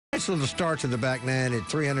Nice little start to the back nine at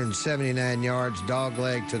 379 yards, dog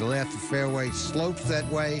leg to the left. The fairway slopes that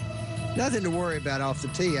way. Nothing to worry about off the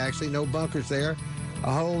tee, actually. No bunkers there.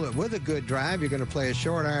 A hole with a good drive. You're going to play a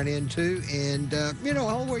short iron into, and, a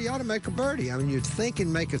hole where you ought to make a birdie. I mean, you're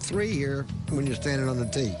thinking make a 3 here when you're standing on the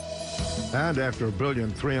tee. And after a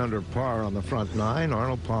brilliant 3-under par on the front nine,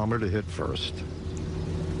 Arnold Palmer to hit first.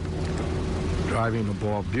 Driving the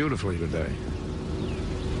ball beautifully today.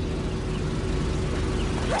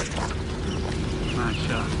 Nice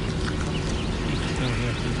shot.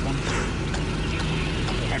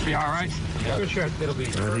 Might be all right. Yeah. Good shot. It'll be.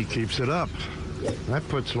 And he keeps it up. That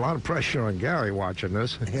puts a lot of pressure on Gary watching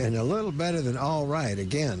this. And a little better than all right.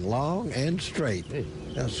 Again, long and straight.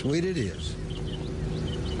 How sweet it is.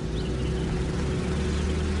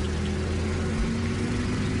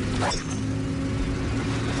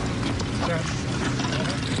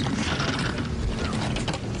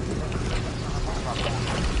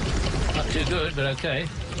 Not too good, but okay.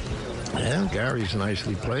 Yeah, Gary's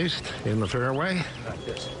nicely placed in the fairway.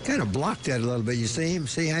 Kind of blocked that a little bit. You see him?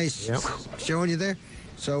 See how he's showing you there?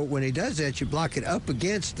 So when he does that, you block it up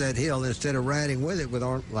against that hill instead of riding with it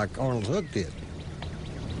like Arnold's hook did.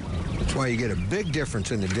 That's why you get a big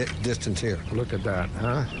difference in the distance here. Look at that,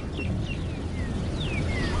 huh?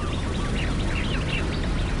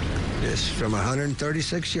 This from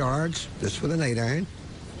 136 yards. This with an 8-iron.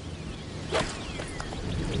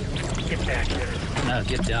 Get back there. No,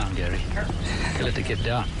 get down, Gary. Let it get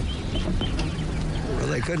down. Well,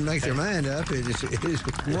 they couldn't make their mind up. It's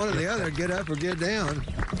one or the other, get up or get down.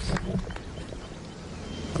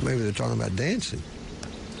 Or maybe they're talking about dancing.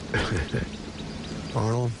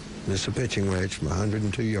 Arnold, this is a pitching wedge from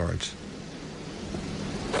 102 yards.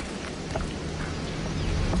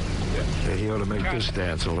 Yeah, he ought to make this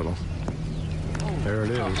dance a little. There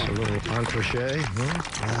it is, a little entrechet.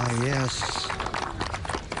 Yes.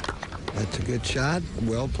 That's a good shot.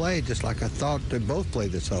 Well played, just like I thought they both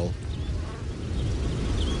played this hole.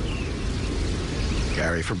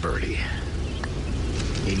 Gary for birdie.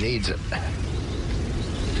 He needs it.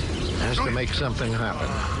 Has to make something happen.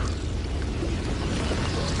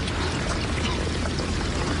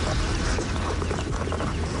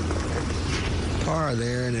 Par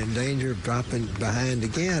there and in danger of dropping behind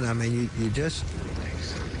again. I mean, you just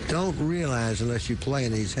don't realize unless you play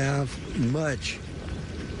in these how much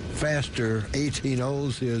faster 18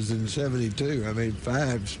 holes is than 72. I mean,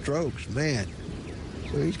 5 strokes, man.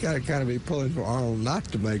 So he's got to kind of be pulling for Arnold not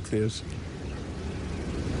to make this.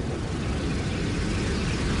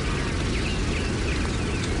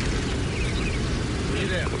 Look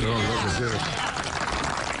at this.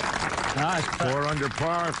 Nice. 4 under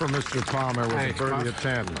par for Mr. Palmer with a birdie at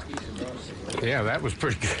 10. Yeah, that was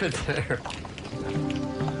pretty good there.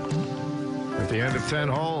 At the end of 10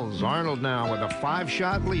 holes, Arnold now with a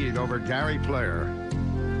 5-shot lead over Gary Player.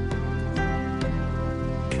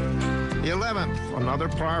 The 11th, another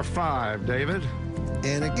par 5, David.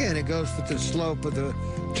 And again, it goes with the slope of the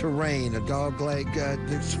terrain. A dog leg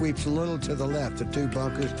that sweeps a little to the left. The 2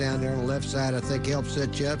 bunkers down there on the left side, I think, help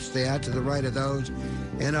set you up. Stay out to the right of those.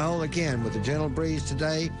 And a hole again with a gentle breeze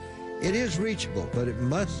today. It is reachable, but it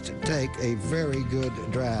must take a very good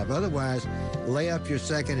drive. Otherwise, lay up your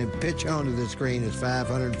second and pitch onto the screen. It's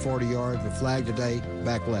 540 yards. The flag today,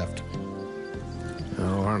 back left.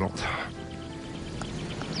 Oh, Arnold.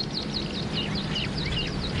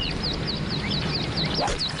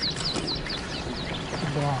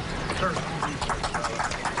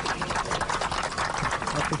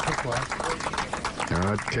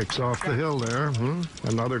 It kicks off the hill there.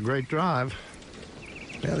 Another great drive.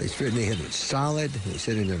 Well, he's certainly hit it solid. He's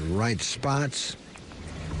hitting in the right spots.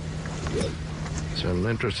 Some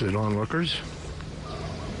interested onlookers.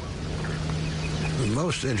 The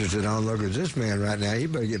most interested onlookers, this man right now, he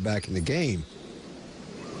better get back in the game.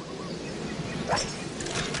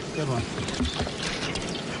 Good one.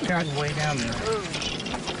 Got way down there.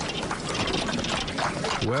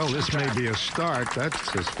 Well, this may be a start.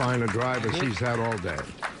 That's as fine a drive as he's had all day.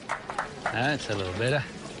 That's a little better.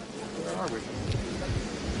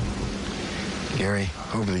 Gary,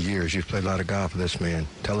 over the years, you've played a lot of golf with this man.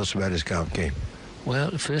 Tell us about his golf game.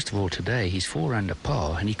 Well, first of all, today he's 4 under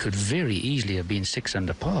par, and he could very easily have been 6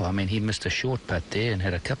 under par. I mean, he missed a short putt there and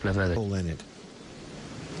had a couple of other... Hole in it.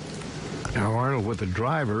 Now Arnold with the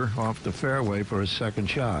driver off the fairway for his second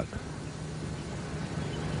shot.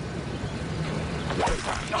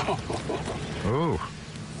 Oh.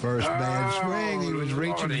 First bad swing, he was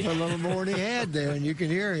reaching for a little more than he had there, and you can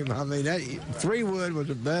hear him. I mean, that 3-wood was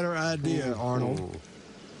a better idea, Arnold.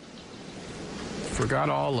 Forgot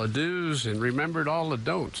all the do's and remembered all the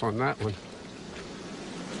don'ts on that one.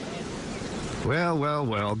 Well, well,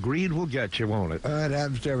 well. Greed will get you, won't it? It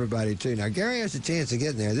happens to everybody, too. Now, Gary has a chance of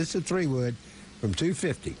getting there. This is a 3-wood from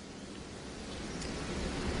 250.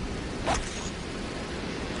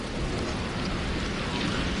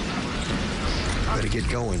 Better get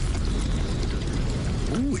going.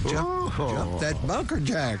 Ooh, jumped that bunker,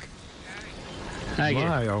 Jack.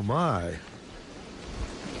 My, oh, my.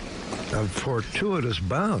 A fortuitous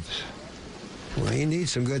bounce. Well, he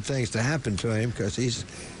needs some good things to happen to him because he's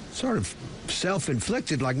sort of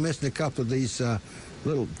self-inflicted, like missing a couple of these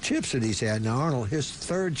little chips that he's had. Now, Arnold, his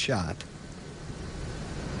 3rd shot.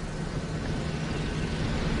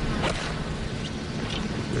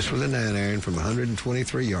 This with a 9-iron from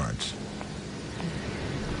 123 yards.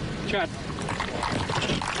 Shot.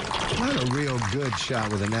 Not a real good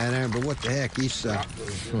shot with a 9-iron, but what the heck? He's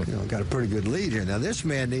got a pretty good lead here. Now, this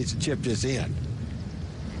man needs to chip this in.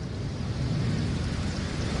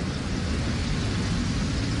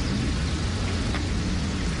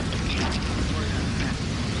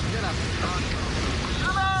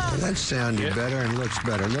 That sounded better and looks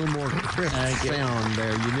better. A little more crisp sound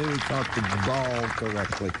there. You knew he caught the ball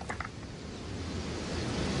correctly.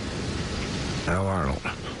 Now Arnold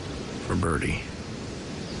for birdie.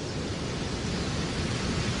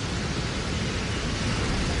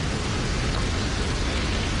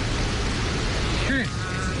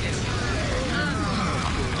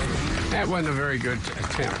 That wasn't a very good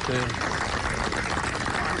attempt then.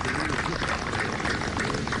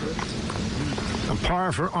 A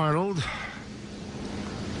par for Arnold.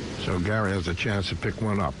 So Gary has a chance to pick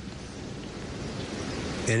one up.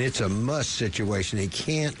 And it's a must situation. He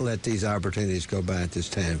can't let these opportunities go by at this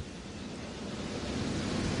time.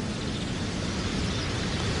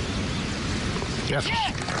 Yes.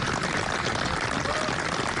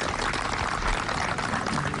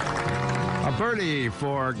 A birdie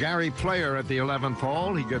for Gary Player at the 11th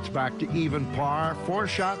hole. He gets back to even par, 4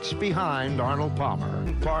 shots behind Arnold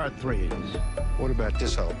Palmer. Par 3s. What about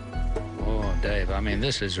this hole? Oh, Dave, I mean,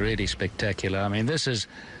 this is really spectacular. I mean, this is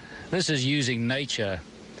using nature.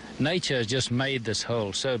 Nature has just made this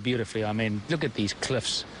hole so beautifully. I mean, look at these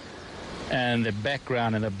cliffs and the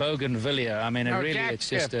background and the bougainvillea. I mean, it's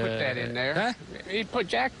just... put that in there. Huh?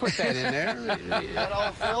 Jack put that in there. That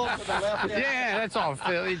all filled to the left? Yeah, that's all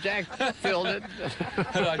filled. Jack filled it.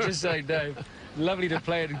 I just say, Dave, lovely to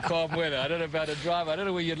play it in calm weather. I don't know about a drive. I don't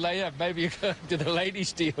know where you'd lay up. Maybe you go to the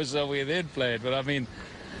ladies' tea or somewhere, then play it. But, I mean,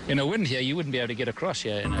 in a wind here, you wouldn't be able to get across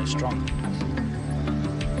here, strong.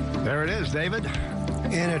 There it is, David.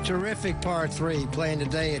 And a terrific par 3, playing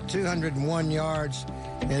today at 201 yards.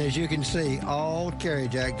 And as you can see, all carry,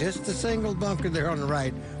 Jack. Just a single bunker there on the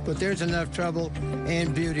right. But there's enough trouble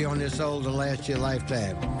and beauty on this hole to last you a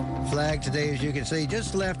lifetime. Flag today, as you can see,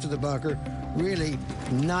 just left of the bunker. Really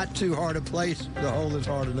not too hard a place. The hole is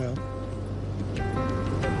hard enough.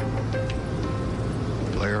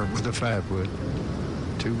 Player with a 5-wood.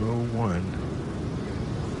 201.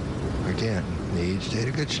 Again, needs to hit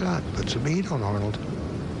a good shot. Put some heat on Arnold.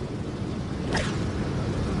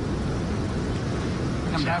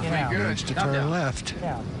 Needs to turn left.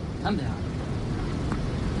 Come down.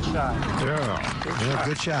 Yeah.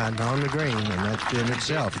 Good shot on the green, and that in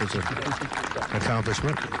itself is an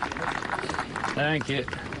accomplishment. Thank you.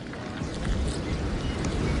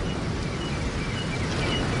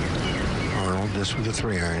 Arnold, this with a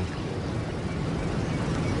 3-iron.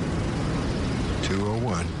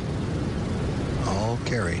 201. All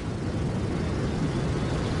carry.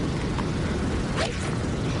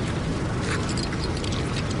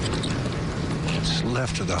 It's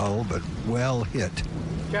left of the hole, but well hit.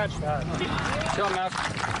 Catch that. Show him up.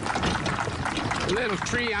 A little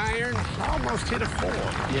 3-iron, almost hit a 4.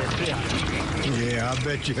 Yeah, 3-iron. Yeah, I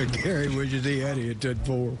bet you Gary wishes he had hit that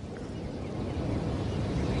 4.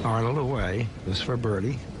 Arnold away. This for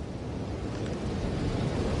birdie.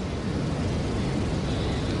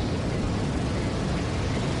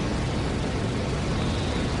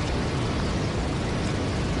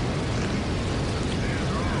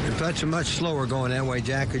 That's much slower going that way,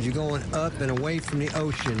 Jack, because you're going up and away from the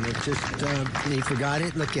ocean. It's just, he forgot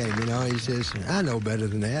it. Look at him, he says, I know better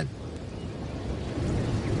than that.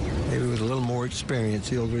 Maybe with a little more experience,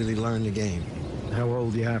 he'll really learn the game. How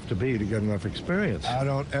old do you have to be to get enough experience? I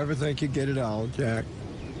don't ever think you get it all, Jack.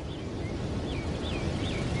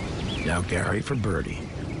 Now Gary for birdie.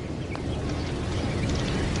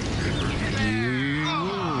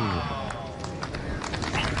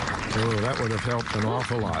 Oh, that would have helped an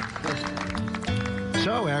awful lot.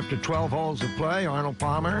 So after 12 holes of play, Arnold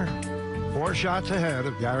Palmer 4 shots ahead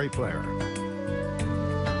of Gary Player.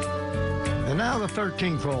 And now the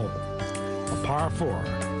 13th hole, a par 4.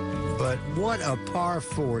 But what a par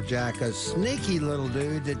 4, Jack. A sneaky little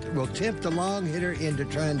dude that will tempt the long hitter into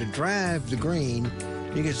trying to drive the green.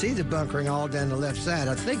 You can see the bunkering all down the left side.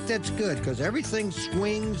 I think that's good because everything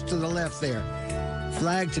swings to the left there.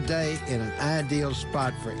 Flag today in an ideal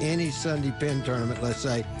spot for any Sunday pin tournament, let's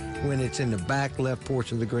say, when it's in the back left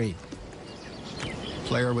portion of the green.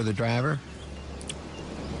 Player with a driver.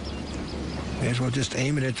 May as well just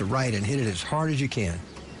aim it at the right and hit it as hard as you can.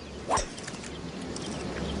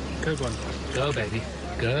 Good one. Go, baby.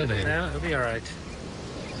 Go, baby. Yeah, it'll be all right.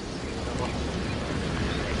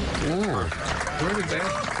 Where did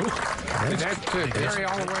that carry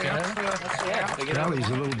all the way up? Well, he's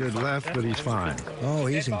a little bit left, but he's fine. Oh,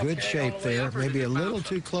 he's in good shape there. Maybe a little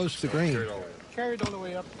too close to the green. Carried all the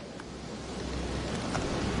way up.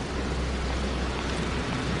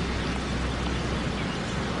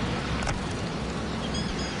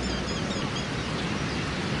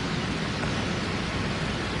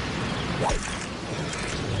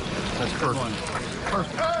 That's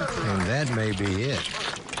perfect. And that may be it.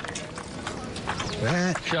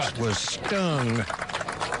 That Shot. was stung.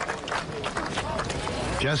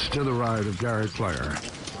 Just to the right of Gary Player.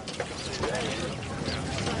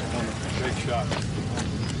 Big shot.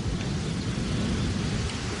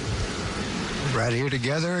 Right here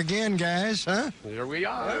together again, guys, huh? There we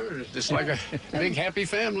are. Just like a big happy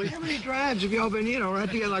family. How many drives have y'all been, right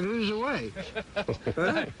together like who's away?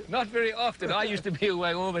 Huh? Not very often. I used to be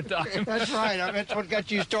away all the time. That's right. That's what got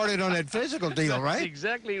you started on that physical deal, That's right?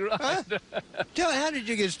 exactly right. Huh? Tell me, how did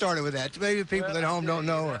you get started with that? Maybe people at home don't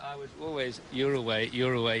know. I was always, you're away.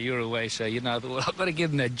 So, well, I've got to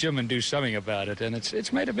get in that gym and do something about it. And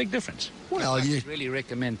it's made a big difference. Well, I really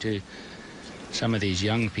recommend to some of these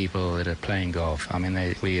young people that are playing golf. I mean,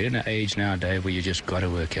 we're in an age nowadays where you just got to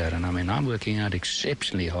work out. And I mean, I'm working out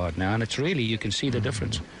exceptionally hard now. And it's really, you can see the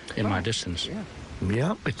difference in my distance.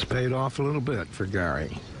 Yep, it's paid off a little bit for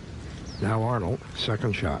Gary. Now Arnold,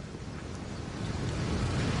 second shot.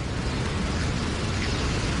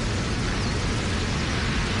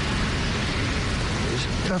 It's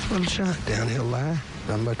a tough little shot. Downhill lie.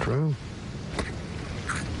 Not much room.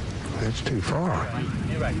 That's too far.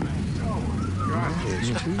 You're right. It's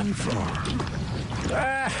too far.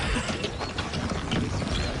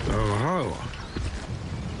 Oh,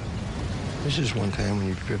 This is one time when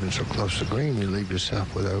you're driven so close to green, you leave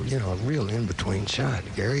yourself with a real in-between shot.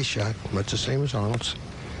 Gary's shot, much the same as Arnold's.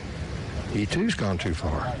 E2's gone too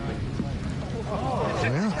far.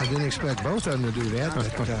 Well, I didn't expect both of them to do that,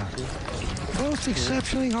 but both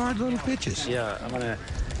exceptionally hard little pitches. Yeah, I'm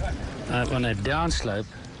on a downslope,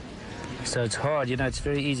 so it's hard. It's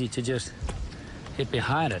very easy to just hit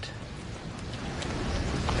behind it.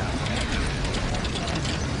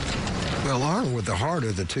 Well, Arnold with the harder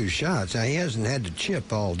of the two shots. Now, he hasn't had to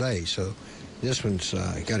chip all day, so this one's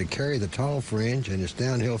got to carry the tall fringe, and it's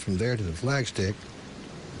downhill from there to the flagstick.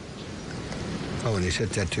 Oh, and he's hit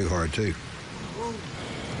that too hard, too.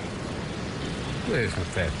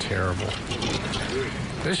 Isn't that terrible?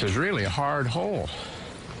 This is really a hard hole.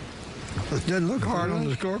 It doesn't look hard on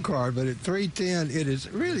the scorecard, but at 310, it is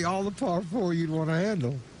really all the par 4 you'd want to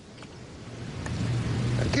handle.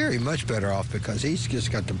 Now, Gary much better off because he's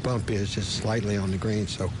just got the bump is just slightly on the green,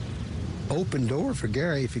 so open door for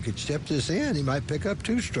Gary. If he could step this in, he might pick up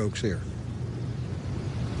 2 strokes here.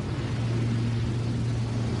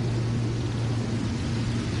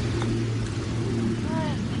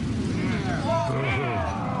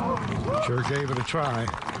 sure gave it a try.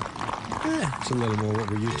 It's a little more what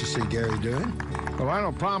we used to see Gary doing. Well,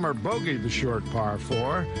 Arnold Palmer bogeyed the short par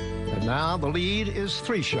 4, and now the lead is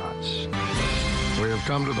 3 shots. We have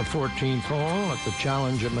come to the 14th hole at the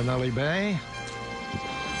challenge at Manele Bay.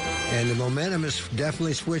 And the momentum is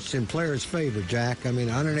definitely switched in players' favor, Jack. I mean,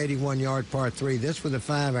 181-yard par 3. This with a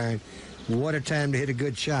 5-iron. What a time to hit a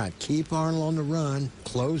good shot. Keep Arnold on the run.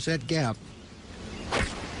 Close that gap.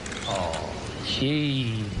 Oh,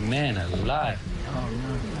 gee, man alive.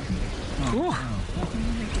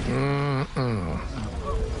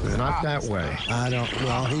 Not that way. I don't,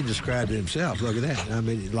 well, he described it himself. Look at that. I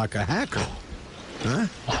mean, like a hacker. Huh?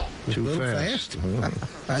 Too a little fast.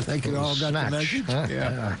 I think you all got the Snatch, message. huh?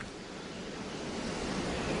 Yeah.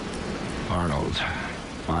 Arnold,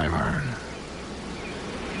 5-iron.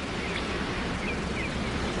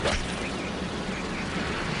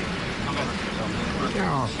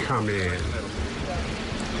 Oh, come in.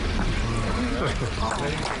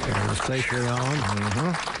 Safely on.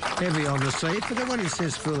 Heavy on the safe, but there wasn't any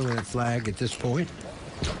sense fooling with that flag at this point.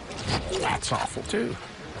 That's awful, too.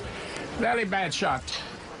 Very bad shot.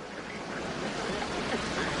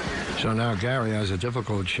 So now Gary has a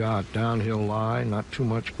difficult shot. Downhill lie, not too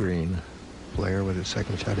much green. Player with his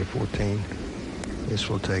second shot at 14. This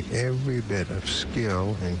will take every bit of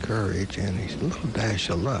skill and courage and a little dash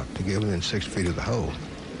of luck to get within 6 feet of the hole.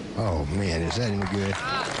 Oh, man, is that any good?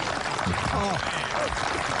 Oh,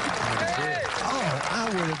 I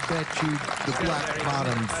would have bet you the Black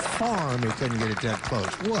Bottom Farm he couldn't get it that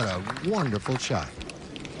close. What a wonderful shot.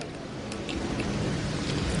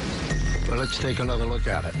 Well, let's take another look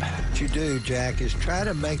at it. What you do, Jack, is try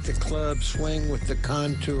to make the club swing with the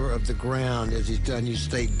contour of the ground as he's done. You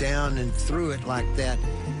stay down and through it like that.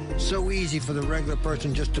 So easy for the regular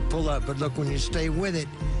person just to pull up. But look, when you stay with it,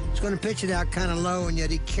 it's going to pitch it out kind of low, and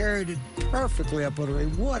yet he carried it perfectly up on the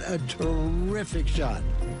ring. What a terrific shot.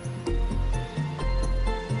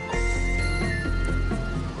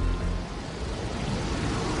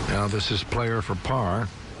 Now this is player for par.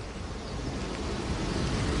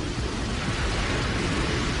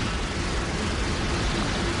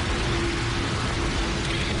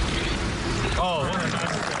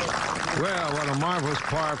 Well, what a marvelous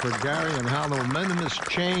par for Gary, and how the momentum has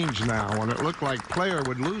changed now. When it looked like player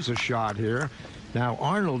would lose a shot here, now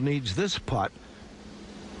Arnold needs this putt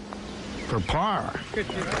for par to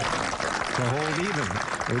hold even,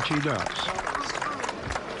 which he does.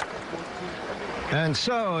 And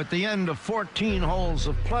so, at the end of 14 holes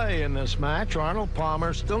of play in this match, Arnold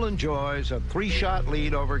Palmer still enjoys a 3-shot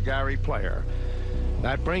lead over Gary Player.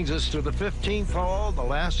 That brings us to the 15th hole, the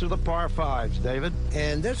last of the par 5s, David.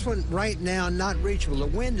 And this one right now not reachable. The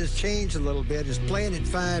wind has changed a little bit. It's playing at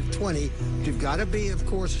 520. You've got to be, of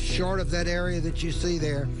course, short of that area that you see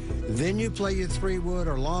there. Then you play your 3-wood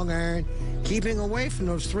or long iron, keeping away from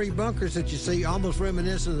those 3 bunkers that you see, almost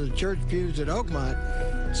reminiscent of the church pews at Oakmont.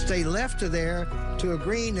 Stay left of there to a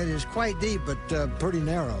green that is quite deep, but pretty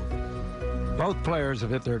narrow. Both players have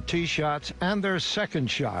hit their tee shots and their second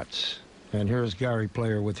shots. And here's Gary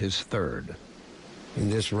Player with his third. And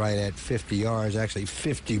this right at 50 yards, actually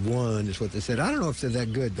 51 is what they said. I don't know if they're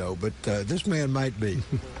that good, though, but this man might be.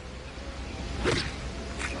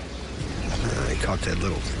 He caught that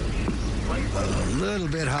little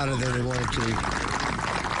bit hotter than he wanted to.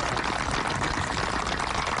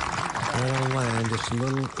 On line, just a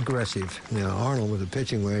little aggressive. Now, Arnold with a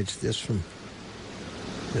pitching wedge, this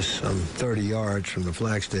 30 yards from the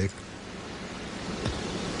flagstick.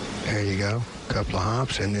 There you go. A couple of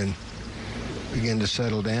hops, and then begin to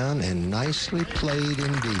settle down, and nicely played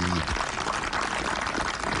indeed.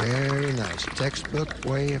 Very nice. Textbook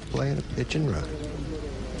way of playing a pitch and run.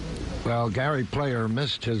 Well, Gary Player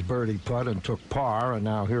missed his birdie putt and took par, and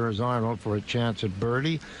now here is Arnold for a chance at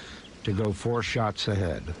birdie to go 4 shots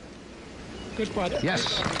ahead. Good putt.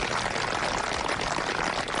 Yes.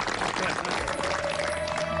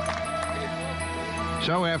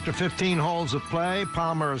 So after 15 holes of play,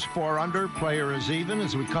 Palmer is 4 under, Player is even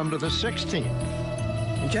as we come to the 16th.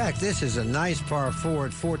 Jack, this is a nice par 4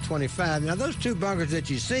 at 425. Now, those 2 bunkers that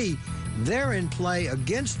you see, they're in play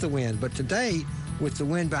against the wind. But today, with the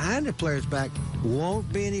wind behind the player's back,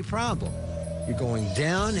 won't be any problem. You're going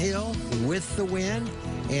downhill with the wind.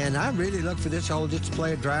 And I really look for this hole just to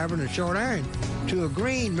play a driver and a short iron to a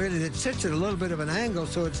green, really, that sits at a little bit of an angle,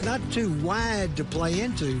 so it's not too wide to play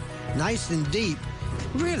into, nice and deep.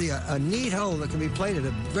 Really a neat hole that can be played at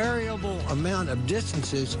a variable amount of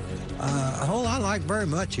distances. A hole I like very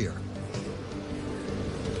much here.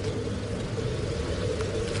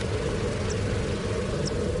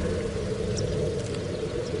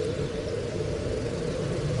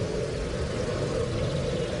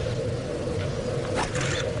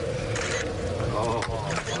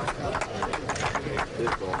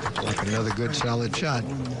 Like another good solid shot.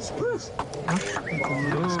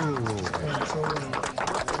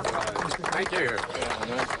 Thank you.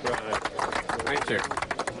 Thank you.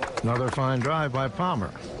 Another fine drive by Palmer.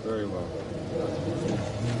 Very well.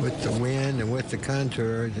 With the wind and with the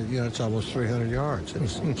contour, you know, it's almost 300 yards.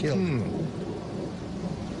 It's killed.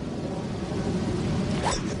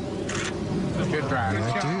 Good drive.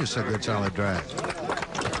 That too is a good solid drive.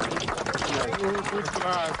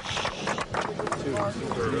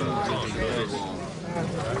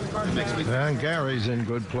 And Gary's in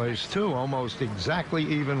good place, too, almost exactly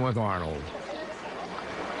even with Arnold.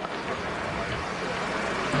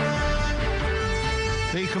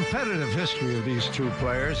 The competitive history of these 2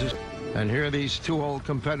 players is, and here these 2 old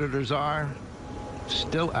competitors are,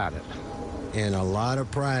 still at it. And a lot of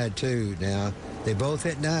pride, too. Now, they both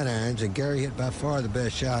hit 9 irons, and Gary hit by far the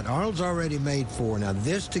best shot. Arnold's already made 4. Now,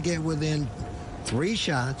 this to get within 3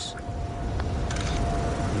 shots,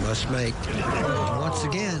 must make. Once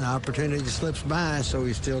again, opportunity slips by, so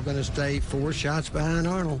he's still going to stay 4 shots behind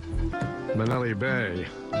Arnold. Manele Bay.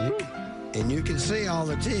 And you can see all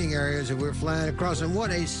the teeing areas that we're flying across. And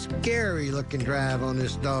what a scary-looking drive on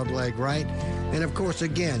this dogleg, right? And, of course,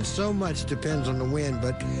 again, so much depends on the wind.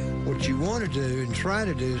 But what you want to do and try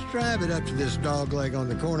to do is drive it up to this dogleg on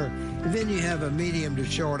the corner. And then you have a medium to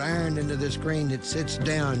short iron into this green that sits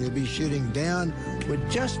down. You'll be shooting down with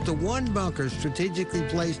just the one bunker strategically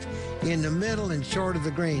placed in the middle and short of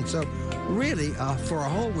the green. So, really, for a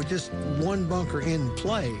hole with just one bunker in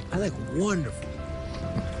play, I think wonderful.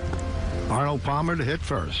 Arnold Palmer to hit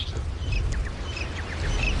first.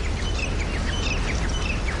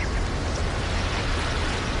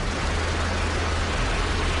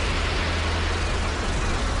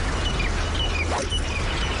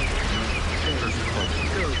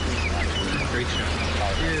 Great shot.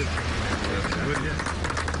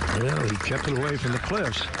 Well, he kept it away from the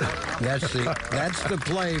cliffs. That's the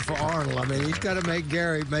play for Arnold. I mean, he's got to make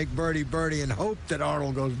Gary make birdie and hope that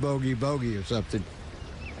Arnold goes bogey or something.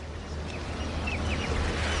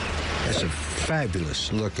 That's a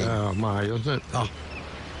fabulous looking. Oh, my, isn't it? Oh,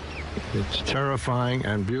 It's terrifying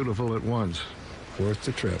and beautiful at once. worth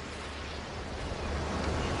the trip.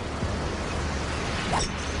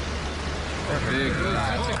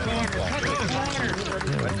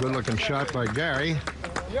 Yeah, good-looking shot by Gary.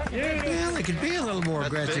 Well, he could be a little more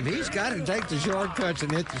aggressive. He's got to take the shortcuts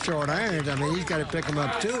and hit the short irons. I mean, he's got to pick them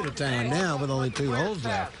up 2 at a time now with only 2 holes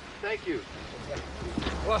left. Thank you.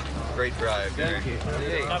 Great drive. Thank you.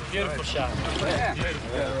 That's a beautiful shot. Yeah.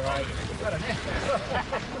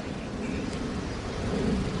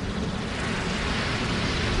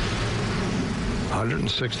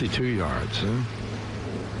 162 yards, huh?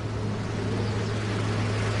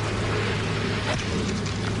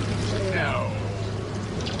 No.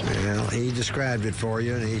 Well, he described it for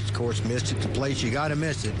you, and he, of course, missed it the place you got to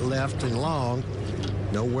miss it, left and long.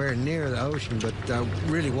 Nowhere near the ocean, but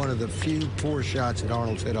really one of the few poor shots that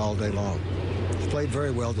Arnold's hit all day long. He's played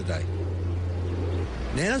very well today.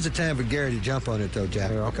 Now's the time for Gary to jump on it, though, Jack,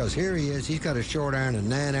 because here he is. He's got a short iron, a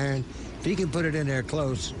 9 iron. If he can put it in there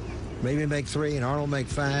close, maybe make 3 and Arnold make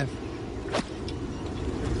 5.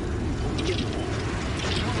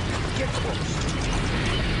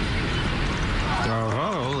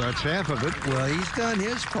 Oh, that's half of it. Well, he's done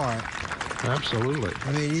his part. Absolutely.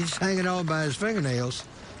 I mean, he's hanging on by his fingernails.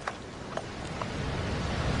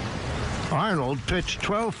 Arnold pitched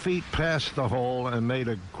 12 feet past the hole and made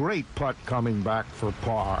a great putt coming back for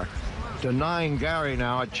par, denying Gary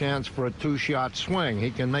now a chance for a 2-shot swing. He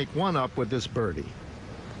can make one up with this birdie.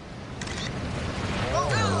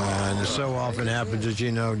 And it so often happens, as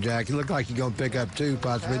you know, Jack. You look like you're going to pick up 2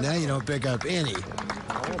 possibly. Now you don't pick up any.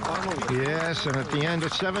 Yes, and at the end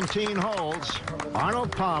of 17 holes,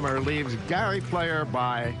 Arnold Palmer leaves Gary Player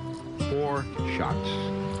by 4 shots.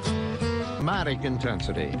 Dramatic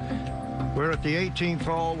intensity. We're at the 18th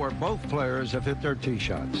hole where both players have hit their tee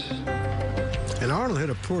shots. And Arnold hit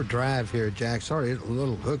a poor drive here, Jack. Sorry, hit a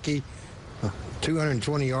little hooky.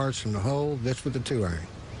 220 yards from the hole. This with the 2 iron.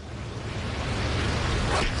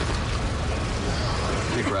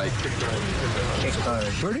 Kick right.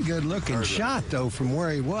 Pretty good looking shot, though, from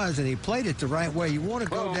where he was, and he played it the right way. You want to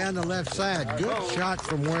go down the left side. Good shot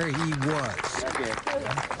from where he was.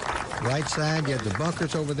 Right side, you have the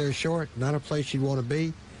bunkers over there short. Not a place you want to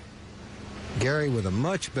be. Gary with a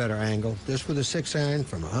much better angle. This with a 6 iron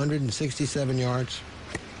from 167 yards.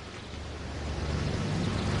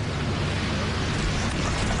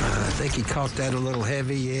 I think he caught that a little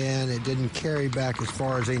heavy, and it didn't carry back as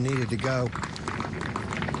far as he needed to go.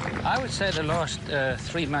 I would say the last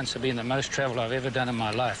 3 months have been the most travel I've ever done in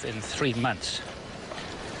my life in 3 months.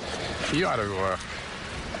 You ought to,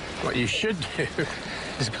 what you should do.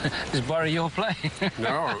 Just borrow your plane.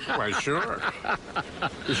 No, well, sure.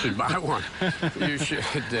 You should buy one.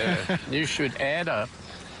 You should add up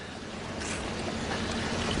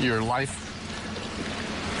your life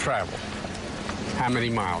travel. How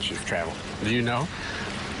many miles you've traveled? Do you know?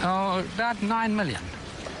 Oh, about 9 million.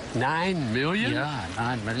 9 million? Yeah,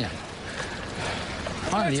 9 million.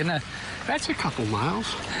 Oh, you know. That's a couple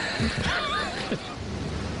miles.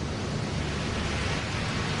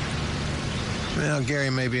 Well, Gary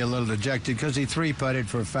may be a little dejected because he 3-putted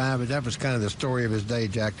for 5, but that was kind of the story of his day,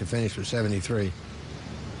 Jack, to finish with 73.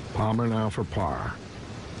 Palmer now for par.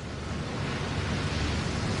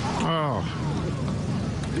 Oh.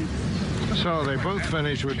 So they both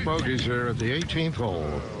finished with bogeys here at the 18th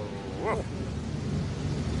hole.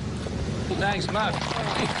 Thanks, Mark.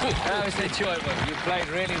 That was enjoyable. You played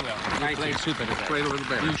really well. You played super today. Played a little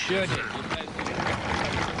better. You sure did. You played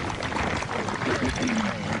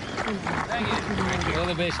Thank you. All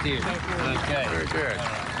the best to you. Okay. Very good.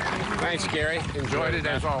 Thanks, Gary. Enjoyed it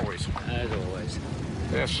as always. As always.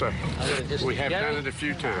 Yes, sir. We have Gary? done it a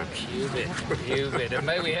few times. You bet. You bet. And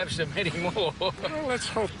may we have so many more. Well, let's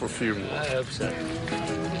hope a few more. I hope so.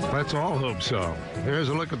 Let's all hope so. Here's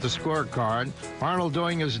a look at the scorecard. Arnold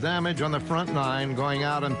doing his damage on the front nine, going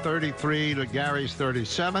out in 33 to Gary's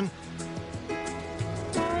 37.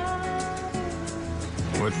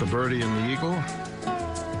 With the birdie and the eagle.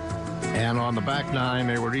 And on the back nine,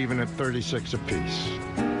 they were even at 36 apiece.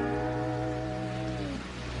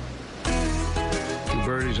 2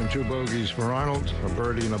 birdies and 2 bogeys for Arnold, a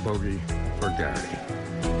birdie and a bogey for Gary.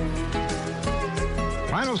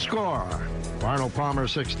 Final score, Arnold Palmer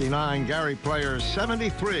 69, Gary Player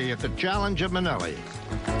 73 at the Challenge of Manele.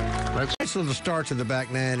 Nice little start to the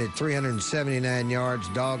back nine at 379 yards,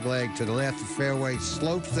 dog leg to the left. The fairway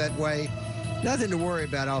slopes that way. Nothing to worry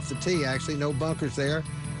about off the tee, actually. No bunkers there.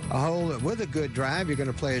 A hole with a good drive. You're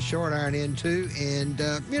going to play a short iron into, and,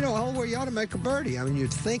 a hole where you ought to make a birdie. I mean,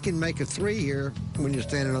 you'd think and make a 3 here when you're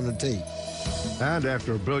standing on the tee. And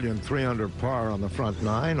after a brilliant 3-under par on the front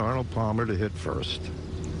nine, Arnold Palmer to hit first.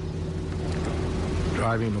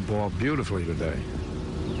 Driving the ball beautifully today.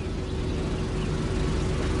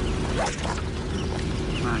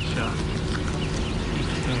 Nice shot.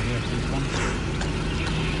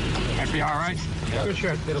 That'd be all right. Good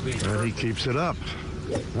shot. It'll be. And he keeps it up.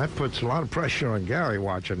 That puts a lot of pressure on Gary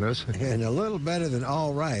watching this. And a little better than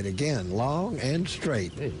all right. Again, long and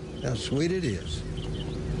straight. How sweet it is.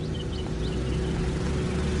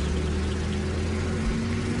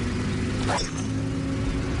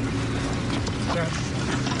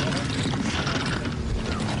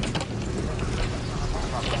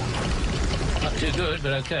 Not too good,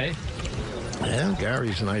 but okay. Yeah,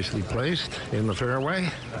 Gary's nicely placed in the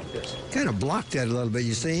fairway. Kind of blocked that a little bit.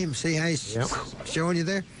 You see him? See how he's showing you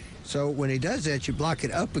there? So when he does that, you block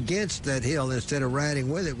it up against that hill instead of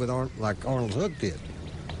riding with it like Arnold's hook did.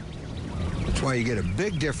 That's why you get a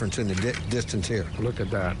big difference in the distance here. Look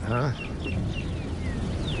at that, huh?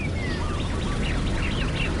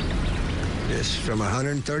 This from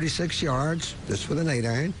 136 yards. This with an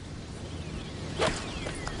 8-iron.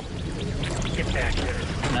 Get back there.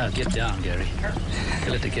 No, get down, Gary.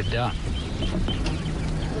 Let it get down.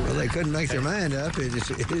 Well, they couldn't make their mind up. It's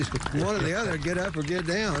one or the other, get up or get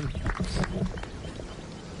down.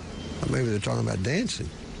 Or maybe they're talking about dancing.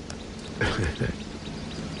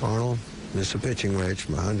 Arnold, this is a pitching wedge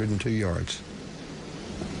from 102 yards.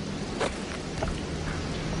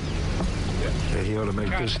 Yeah, he ought to make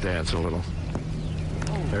this dance a little.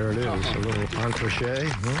 There it is, a little entrechet.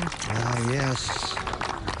 Yes.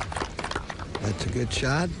 That's a good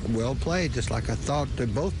shot. Well played, just like I thought they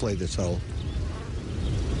both played this hole.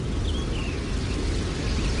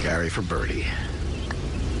 Gary for birdie.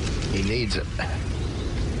 He needs it.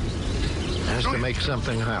 Has to make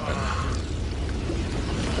something happen.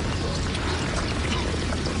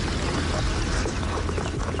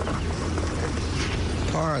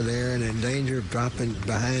 Par there and in danger of dropping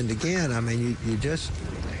behind again. I mean, you just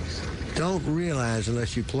don't realize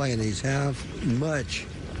unless you play in these how much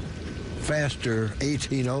faster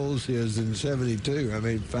 18 holes is than 72. I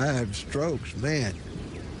mean, 5 strokes, man.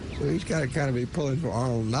 So he's got to kind of be pulling for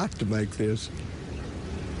Arnold not to make this.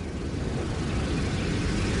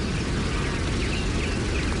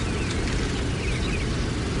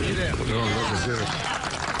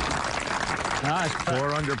 Nice.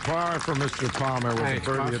 4 under par for Mr. Palmer with a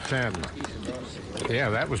birdie at 10. Yeah,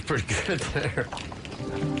 that was pretty good there.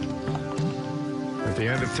 At the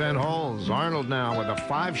end of 10 holes, Arnold now with a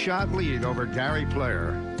 5-shot lead over Gary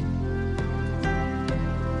Player.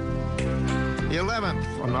 The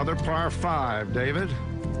 11th, another par 5, David.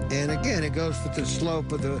 And again, it goes with the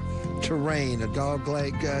slope of the terrain. A dog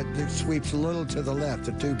leg that sweeps a little to the left.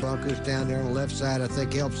 The 2 bunkers down there on the left side, I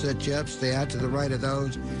think, help set you up. Stay out to the right of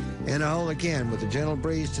those. And a hole again with a gentle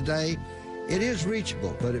breeze today. It is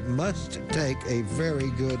reachable, but it must take a very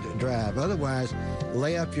good drive. Otherwise,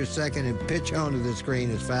 lay up your second and pitch onto the green.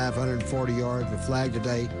 It's 540 yards. The flag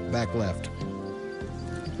today, back left.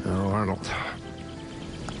 Oh, Arnold.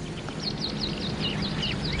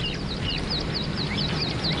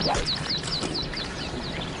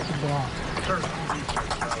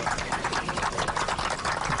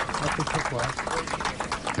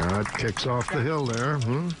 It kicks off the hill there.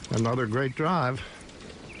 Another great drive.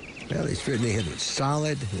 Well, he's certainly hit it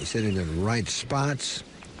solid. He's hitting in the right spots.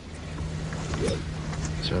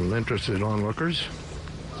 Some interested onlookers.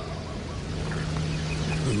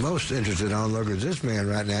 The most interested onlookers is this man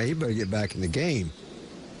right now. You better get back in the game.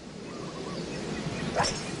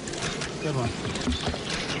 Good one.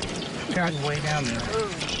 Got way down there.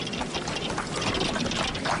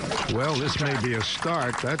 Well, this may be a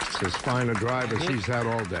start. That's as fine a drive as he's had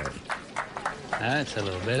all day. That's a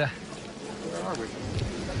little better.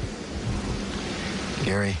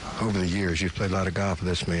 Gary, over the years, you've played a lot of golf with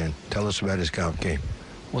this man. Tell us about his golf game.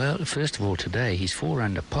 Well, first of all, today he's 4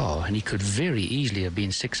 under par, and he could very easily have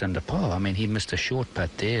been 6 under par. I mean, he missed a short putt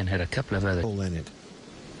there and had a couple of other... Hole in it.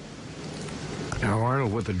 Now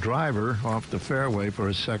Arnold with the driver off the fairway for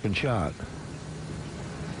his second shot.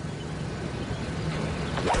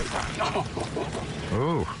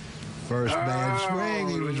 Oh. First bad swing,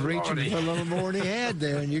 he was reaching for a little more than he had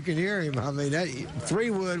there, and you can hear him. I mean, that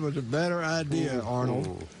 3-wood was a better idea,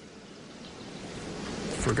 Arnold.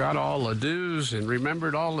 Forgot all the do's and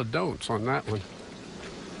remembered all the don'ts on that one.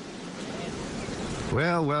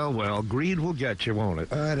 Well, well, well. Greed will get you, won't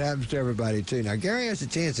it? It happens to everybody, too. Now, Gary has a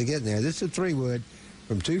chance of getting there. This is a 3-wood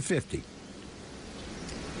from 250.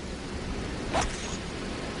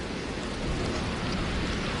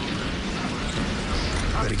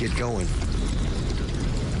 Better get going.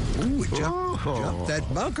 Ooh, jumped that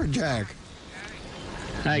bunker jack.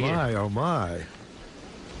 My, oh, my.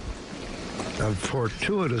 A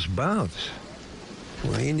fortuitous bounce.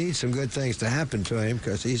 Well, he needs some good things to happen to him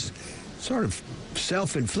because he's sort of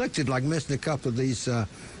self-inflicted, like missing a couple of these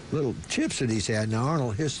little chips that he's had. Now,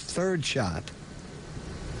 Arnold, his third shot.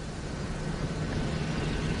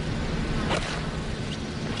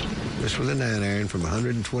 This with a 9-iron from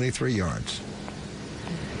 123 yards.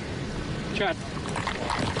 Shot.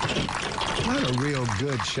 Not a real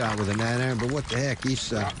good shot with a 9-iron, but what the heck, he's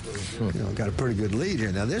got a pretty good lead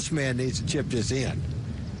here. Now, this man needs to chip this in.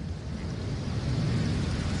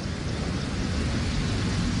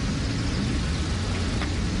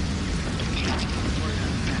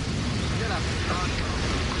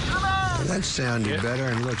 That sounded better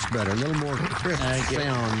and looks better. A little more crisp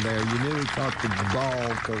sound there. You knew he caught the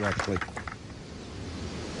ball correctly.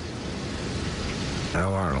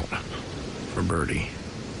 Now Arnold for birdie.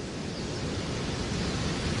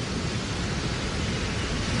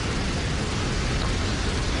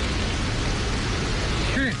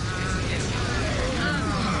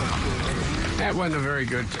 That wasn't a very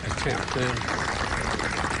good attempt then.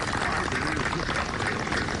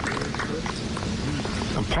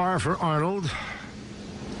 A par for Arnold.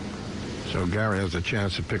 So Gary has a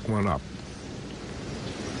chance to pick one up.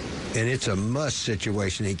 And it's a must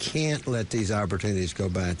situation. He can't let these opportunities go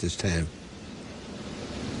by at this time.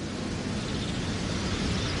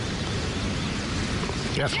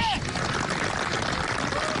 Yes.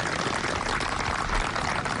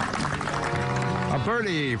 A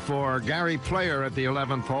birdie for Gary Player at the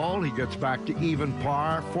 11th hole. He gets back to even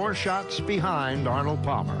par, 4 shots behind Arnold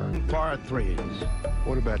Palmer. Par 3s.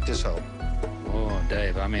 What about this hole? Oh,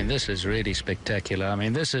 Dave, I mean, this is really spectacular. I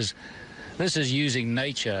mean, this is using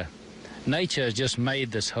nature. Nature has just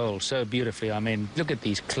made this hole so beautifully. I mean, look at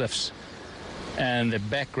these cliffs and the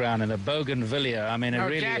background and the bougainvillea. I mean,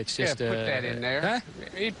 it's just... put that in there.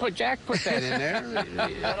 Huh? Jack put that in there.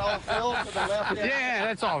 That all filled to the left? Yeah,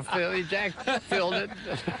 that's all filled. Jack filled it.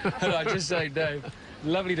 I'm just saying, Dave,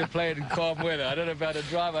 lovely to play it in calm weather. I don't know about a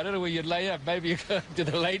drive. I don't know where you'd lay up. Maybe you go to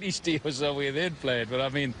the ladies' tee or somewhere, then play it. But, I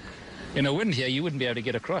mean, in a wind here, you wouldn't be able to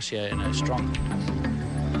get across here, strong.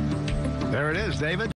 There it is, David.